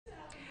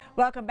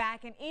Welcome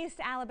back. An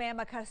East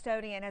Alabama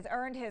custodian has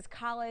earned his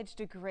college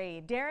degree.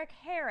 Derek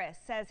Harris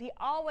says he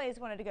always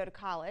wanted to go to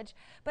college,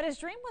 but his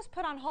dream was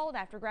put on hold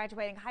after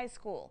graduating high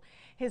school.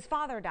 His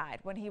father died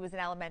when he was in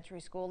elementary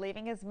school,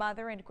 leaving his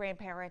mother and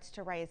grandparents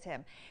to raise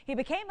him. He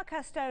became a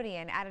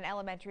custodian at an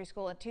elementary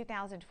school in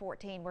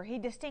 2014, where he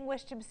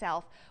distinguished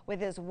himself with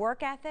his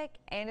work ethic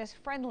and his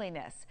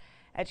friendliness.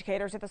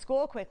 Educators at the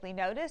school quickly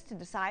noticed and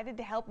decided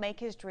to help make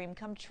his dream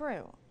come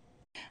true.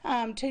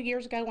 2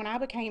 years ago, when I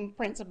became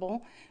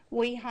principal,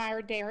 we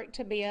hired Derek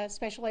to be a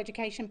special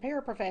education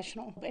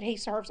paraprofessional, but he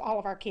serves all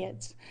of our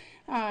kids.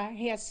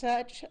 He has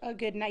such a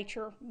good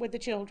nature with the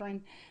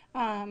children,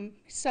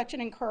 such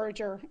an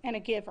encourager and a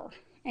giver,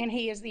 and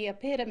he is the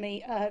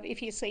epitome of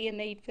if you see a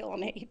need, fill a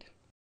need.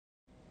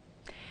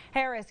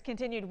 Harris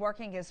continued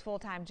working his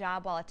full-time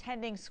job while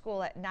attending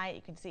school at night.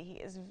 You can see he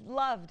is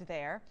loved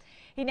there.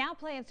 He now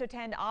plans to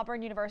attend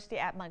Auburn University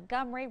at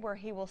Montgomery, where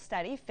he will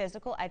study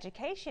physical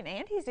education,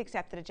 and he's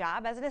accepted a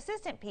job as an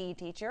assistant PE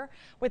teacher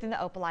within the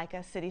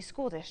Opelika City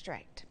School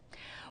District.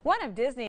 One of Disney's